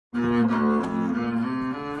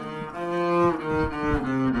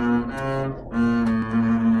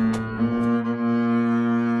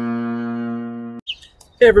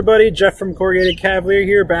everybody, Jeff from Corrugated Cavalier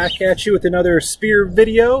here, back at you with another spear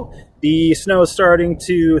video. The snow is starting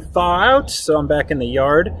to thaw out, so I'm back in the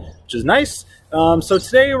yard, which is nice. So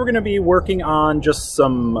today we're going to be working on just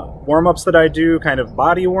some warm-ups that I do, kind of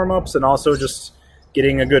body warm-ups, and also just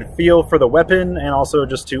getting a good feel for the weapon, and also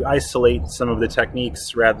just to isolate some of the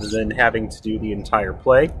techniques rather than having to do the entire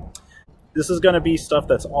play. This is going to be stuff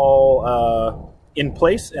that's all in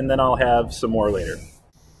place, and then I'll have some more later.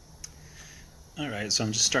 Alright, so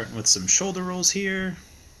I'm just starting with some shoulder rolls here,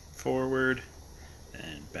 forward,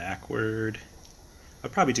 and backward. I'll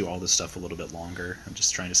probably do all this stuff a little bit longer. I'm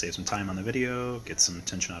just trying to save some time on the video, get some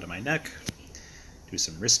tension out of my neck, do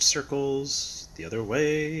some wrist circles the other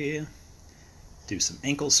way, do some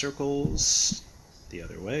ankle circles the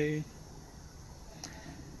other way,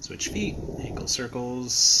 switch feet, ankle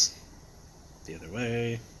circles the other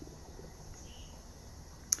way,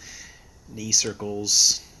 knee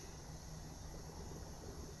circles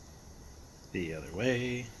the other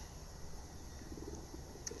way,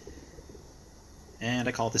 and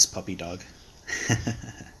I call this puppy dog.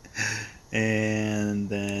 And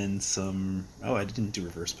then some, oh, I didn't do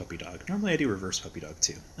reverse puppy dog. Normally I do reverse puppy dog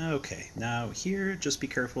too. Okay, now here just be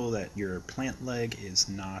careful that your plant leg is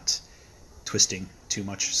not twisting too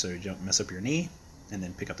much so you don't mess up your knee, and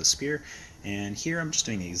then pick up the spear. And here I'm just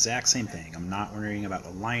doing the exact same thing. I'm not worrying about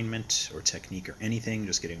alignment or technique or anything,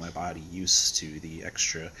 just getting my body used to the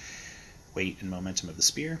extra weight and momentum of the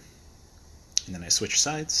spear. And then I switch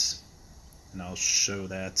sides, and I'll show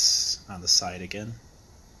that on the side again.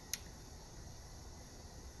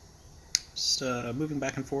 Just moving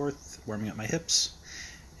back and forth, warming up my hips.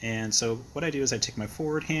 And so what I do is I take my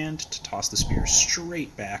forward hand to toss the spear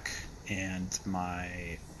straight back, and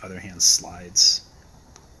my other hand slides.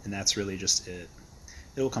 And that's really just it.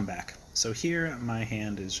 It'll come back. So here my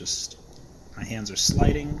hands are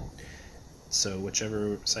sliding. So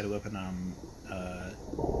whichever side of the weapon I'm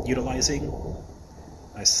utilizing,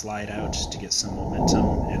 I slide out to get some momentum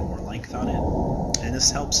and more length on it. And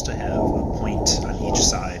this helps to have a point on each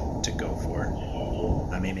side to go for.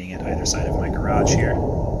 I'm aiming at either side of my garage here.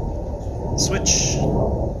 Switch.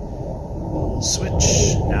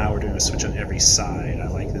 Switch. Now we're doing a switch on every side. I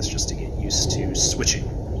like this just to get used to switching.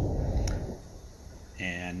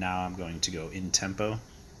 And now I'm going to go in tempo.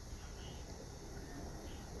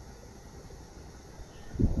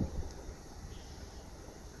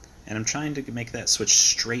 And I'm trying to make that switch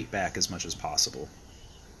straight back as much as possible.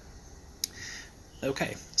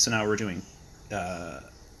 Okay, so now we're doing,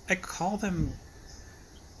 I call them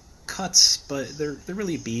cuts, but they're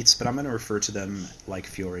really beats, but I'm going to refer to them like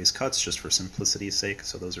Fiore's cuts just for simplicity's sake.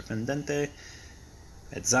 So those are fendente,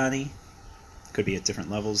 mezzani, could be at different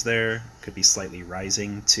levels there, could be slightly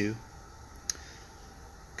rising too,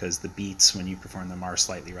 because the beats when you perform them are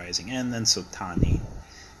slightly rising, and then sottani.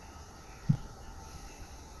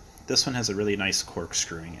 This one has a really nice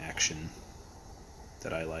corkscrewing action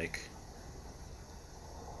that I like.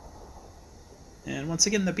 And once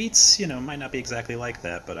again, the beats, you know, might not be exactly like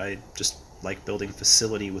that, but I just like building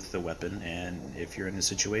facility with the weapon, and if you're in a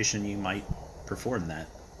situation, you might perform that.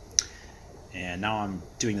 And now I'm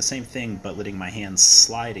doing the same thing, but letting my hands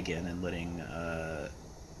slide again and letting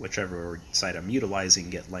whichever side I'm utilizing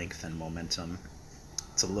get length and momentum.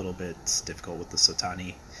 It's a little bit difficult with the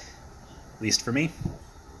sottani, at least for me.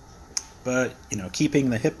 But, you know,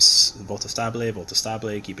 keeping the hips, volta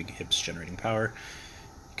stabile, keeping hips generating power.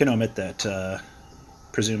 You can omit that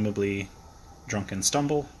presumably drunken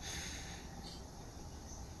stumble.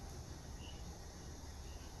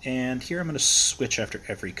 And here I'm going to switch after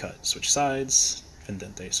every cut. Switch sides,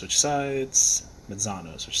 fendente, switch sides,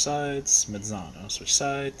 mezzano, switch sides, mezzano, switch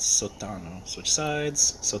sides, sottano, switch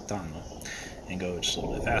sides, sottano. And go just a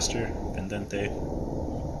little bit faster, fendente,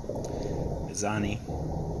 mezzani,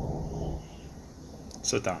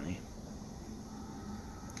 sottani.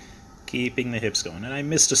 Keeping the hips going. And I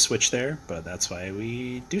missed a switch there, but that's why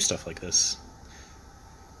we do stuff like this.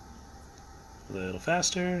 A little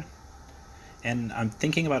faster. And I'm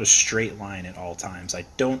thinking about a straight line at all times. I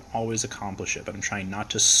don't always accomplish it, but I'm trying not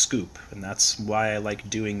to scoop. And that's why I like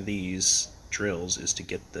doing these drills, is to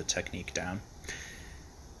get the technique down.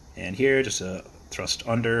 And here, just a thrust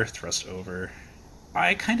under, thrust over.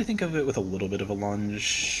 I kind of think of it with a little bit of a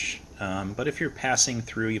lunge. But if you're passing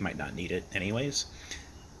through, you might not need it anyways.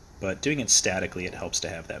 But doing it statically, it helps to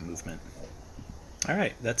have that movement.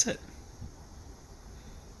 Alright, that's it.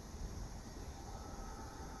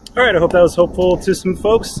 Alright, I hope that was helpful to some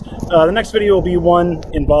folks. The next video will be one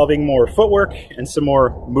involving more footwork and some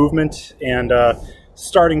more movement, and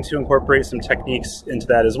starting to incorporate some techniques into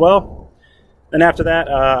that as well. Then after that,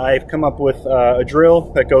 I've come up with a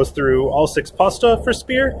drill that goes through all 6 pasta for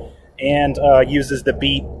spear and uses the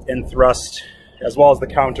beat and thrust as well as the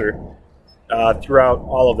counter throughout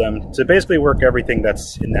all of them to basically work everything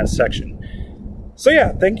that's in that section. So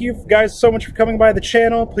yeah, thank you guys so much for coming by the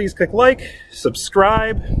channel. Please click like,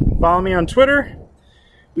 subscribe, follow me on Twitter.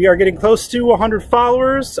 We are getting close to 100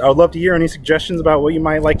 followers. I would love to hear any suggestions about what you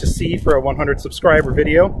might like to see for a 100 subscriber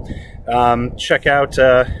video. Check out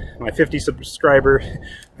my 50 subscriber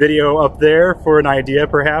video up there for an idea,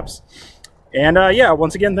 perhaps. And yeah,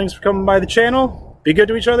 once again, thanks for coming by the channel. Be good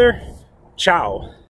to each other. Ciao.